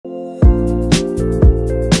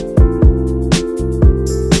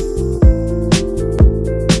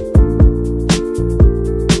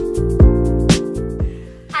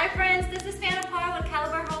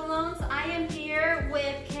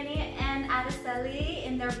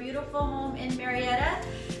their beautiful home in Marietta.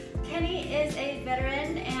 Kenny is a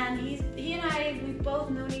veteran, and he and I, we've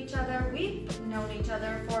both known each other. We've known each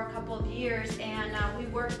other for a couple of years, and we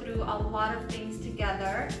worked through a lot of things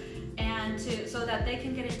together, and so that they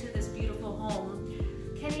can get into this beautiful home.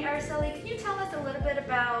 Kenny, Aracely, can you tell us a little bit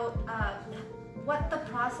about what the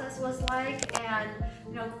process was like, and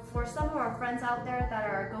for some of our friends out there that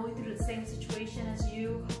are going through the same situation as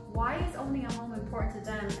you, why is owning a home important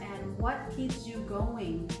to them, and what keeps you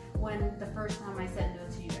going when the first time I said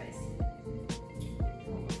no to you guys?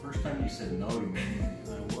 Well, the first time you said no to me,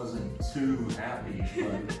 I wasn't too happy,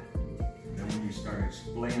 but then when you started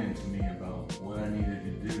explaining to me about what I needed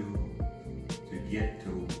to do to get to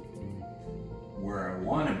where I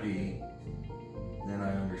want to be, then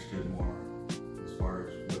I understood more as far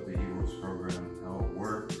as what the Heroes program, how it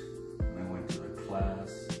worked. When I went to the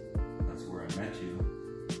class, that's where I met you,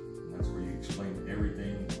 and that's where you explained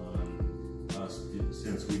everything on us.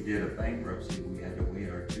 Since we did a bankruptcy, we had to wait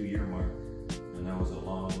our 2-year mark, and that was a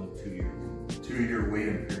long 2-year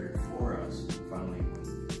waiting period for us. And finally,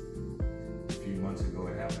 a few months ago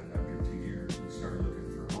it happened. After 2 years, we started looking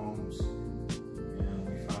for homes, and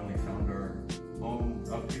we finally found our home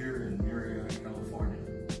up here in Marietta, California,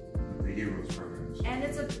 with the Heroes programs. And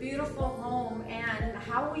it's a beautiful home, and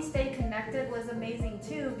how we stay connected was amazing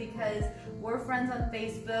too, because we're friends on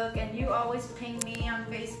Facebook, and you always ping me on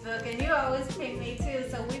Facebook, and you always ping me too.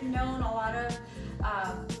 So we've known a lot of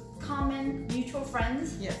common mutual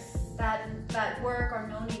friends. Yes. That work or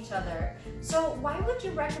known each other. So why would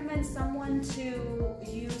you recommend someone to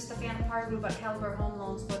use the Phana Par Group at Caliber Home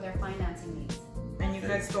Loans for their financing needs? And you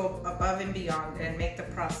guys go above and beyond and make the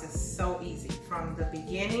process so easy from the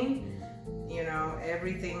beginning.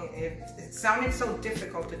 Everything, it sounded so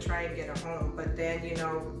difficult to try and get a home, but then,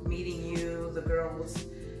 meeting you, the girls,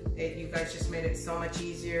 you guys just made it so much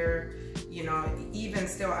easier. Even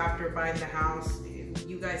still after buying the house,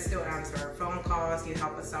 you guys still answer our phone calls, you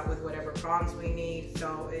help us out with whatever problems we need.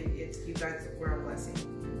 So you guys were a blessing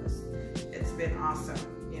to us. It's been awesome.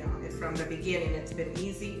 From the beginning, it's been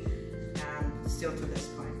easy, and still to this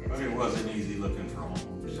point. But it wasn't easy looking for homes.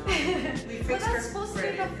 No. But that's supposed to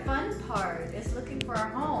be the fun part, is looking for a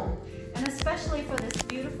home. And especially for this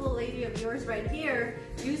beautiful lady of yours right here,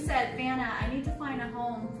 you said, Phana, I need to find a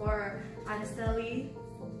home for Aracely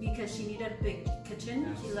because she needed a big kitchen.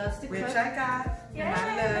 Yes. She loves to cook. Which I got. Yeah,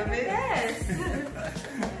 and I love it.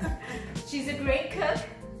 Yes. She's a great cook.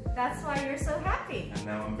 That's why you're so happy. And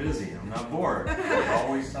now I'm busy. I'm not bored. There's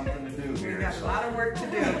always something to do here. We got a lot of work to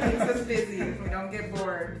do. It keeps us busy. We don't get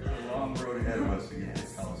bored. There's a long road ahead of us to get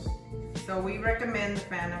this house. So we recommend the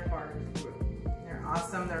Phana Par Group. They're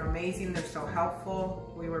awesome. They're amazing. They're so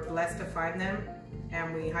helpful. We were blessed to find them,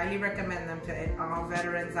 and we highly recommend them to all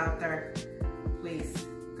veterans out there. Please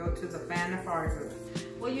go to the Phana Par Group.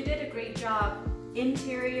 Well, you did a great job.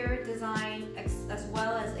 Interior design as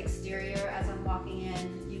well as exterior. As I'm walking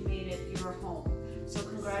in, you made it your home. So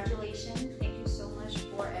congratulations.